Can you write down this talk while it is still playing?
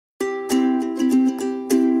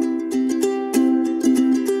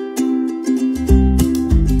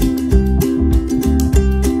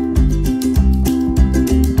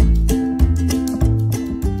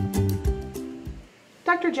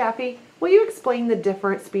Jaffe, will you explain the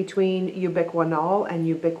difference between ubiquinol and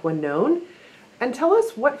ubiquinone? And tell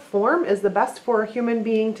us what form is the best for a human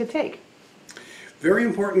being to take? Very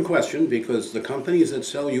important question, because the companies that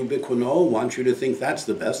sell Ubiquinol want you to think that's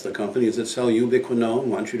the best. The companies that sell Ubiquinone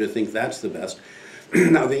want you to think that's the best.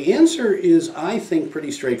 Now, the answer is, I think, pretty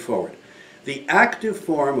straightforward. The active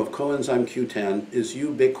form of coenzyme Q10 is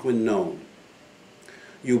ubiquinone.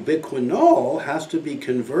 Ubiquinol has to be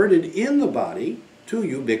converted in the body to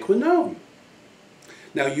ubiquinone.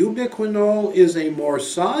 Now, ubiquinol is a more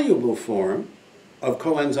soluble form of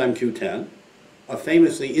coenzyme Q10, a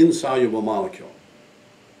famously insoluble molecule.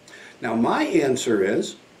 Now, my answer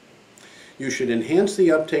is, you should enhance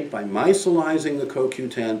the uptake by micellizing the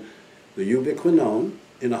CoQ10, the ubiquinone,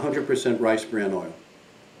 in 100% rice bran oil.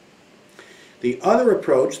 The other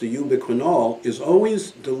approach, the ubiquinol, is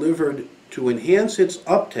always delivered to enhance its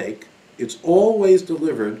uptake. It's always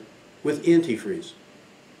delivered with antifreeze.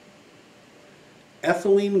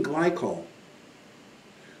 Ethylene glycol,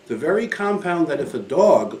 the very compound that if a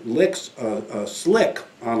dog licks a slick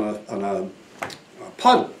on a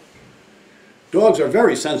puddle, dogs are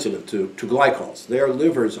very sensitive to glycols. Their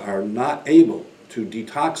livers are not able to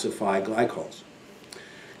detoxify glycols.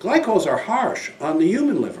 Glycols are harsh on the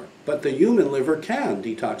human liver, but the human liver can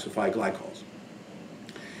detoxify glycols.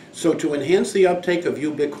 So to enhance the uptake of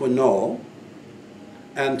ubiquinol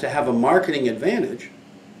and to have a marketing advantage,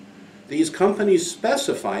 these companies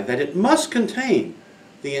specify that it must contain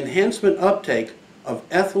the enhancement uptake of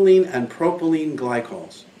ethylene and propylene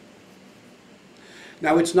glycols.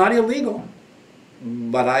 Now, it's not illegal,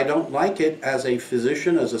 but I don't like it as a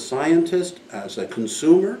physician, as a scientist, as a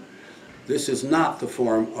consumer. This is not the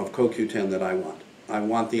form of CoQ10 that I want. I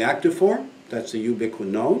want the active form, that's the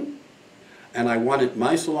ubiquinone, and I want it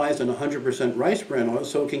micellized in 100% rice bran oil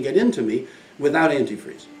so it can get into me without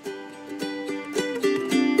antifreeze.